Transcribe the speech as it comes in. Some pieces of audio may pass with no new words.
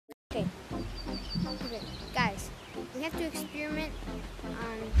Okay, guys, we have to experiment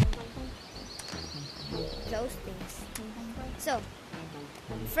on those things. So,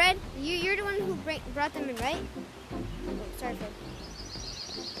 Fred, you're the one who brought them in, right? Oh, sorry, Fred.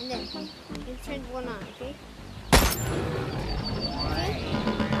 And then you turn one on, okay? Okay.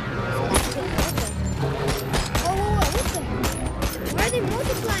 So let's go. Whoa! What the? Why are they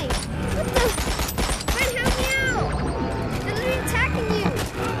multiplying? What the? Fred, help me out! They're literally attacking you.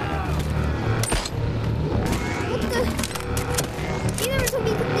 What the? You never told me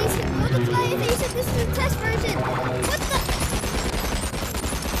these could multiply. I thought you said this is a test version. What the?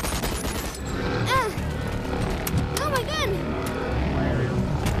 Oh my god!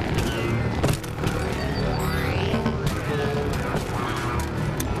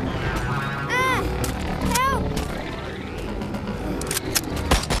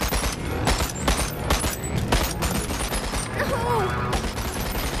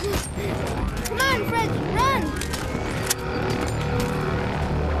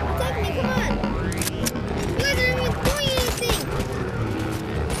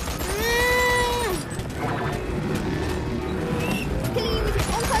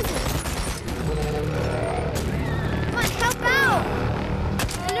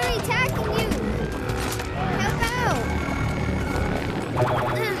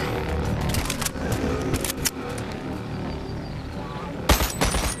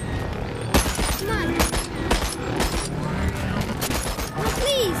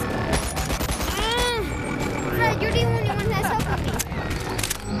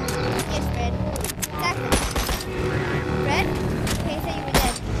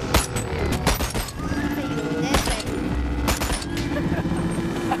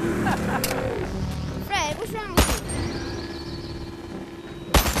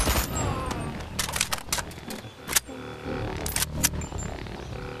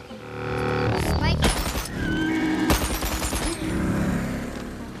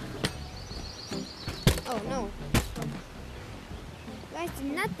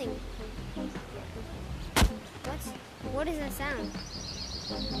 Nothing. What is that sound?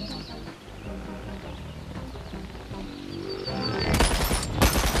 Wait.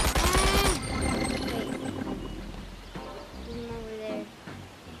 Over there.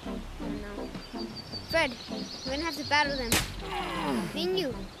 Oh no. Fred, we're gonna have to battle them. Me and you.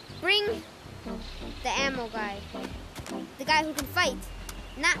 Bring the ammo guy. The guy who can fight.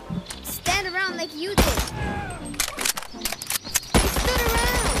 Not stand around like you did.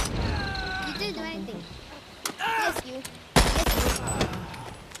 Didn't do anything. Yes, you.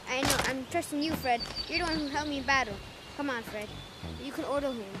 I know. I'm trusting you, Fred. You're the one who helped me in battle. Come on, Fred. You can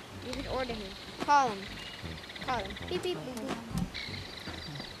order him. You can order him. Call him. Call him. Beep, beep, beep, beep.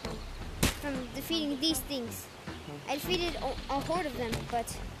 From defeating these things. I defeated a horde of them,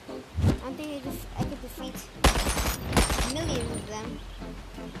 but I don't think I could defeat millions of them.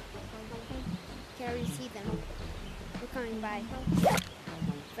 Can already see them. They're coming by.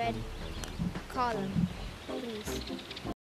 Fred. Call him, please.